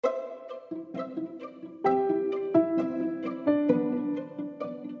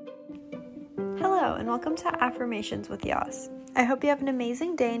Hello, and welcome to Affirmations with Yas. I hope you have an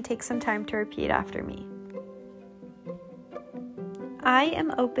amazing day and take some time to repeat after me. I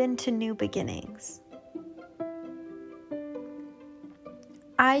am open to new beginnings.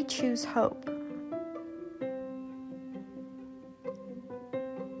 I choose hope.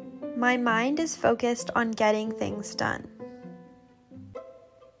 My mind is focused on getting things done.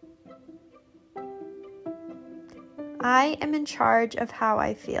 I am in charge of how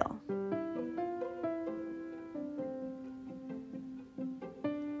I feel.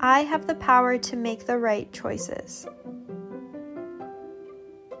 I have the power to make the right choices.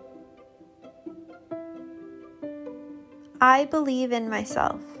 I believe in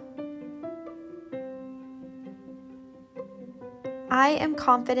myself. I am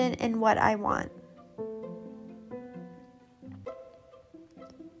confident in what I want.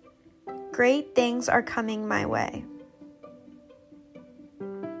 Great things are coming my way.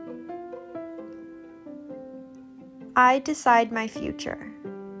 I decide my future.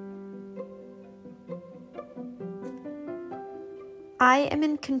 I am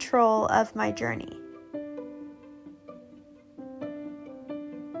in control of my journey.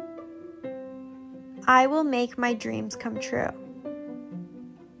 I will make my dreams come true.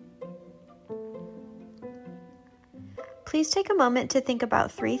 Please take a moment to think about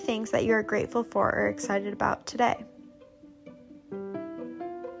 3 things that you are grateful for or excited about today.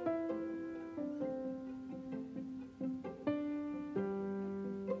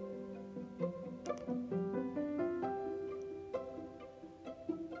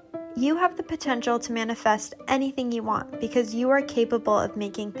 You have the potential to manifest anything you want because you are capable of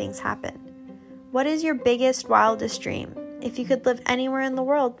making things happen. What is your biggest, wildest dream? If you could live anywhere in the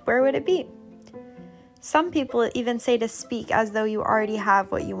world, where would it be? Some people even say to speak as though you already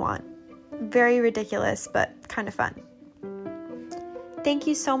have what you want. Very ridiculous, but kind of fun. Thank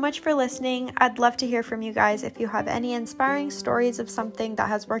you so much for listening. I'd love to hear from you guys. If you have any inspiring stories of something that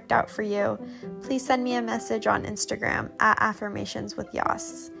has worked out for you, please send me a message on Instagram at Affirmations with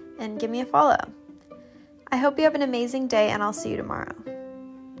Yas and give me a follow. I hope you have an amazing day, and I'll see you tomorrow.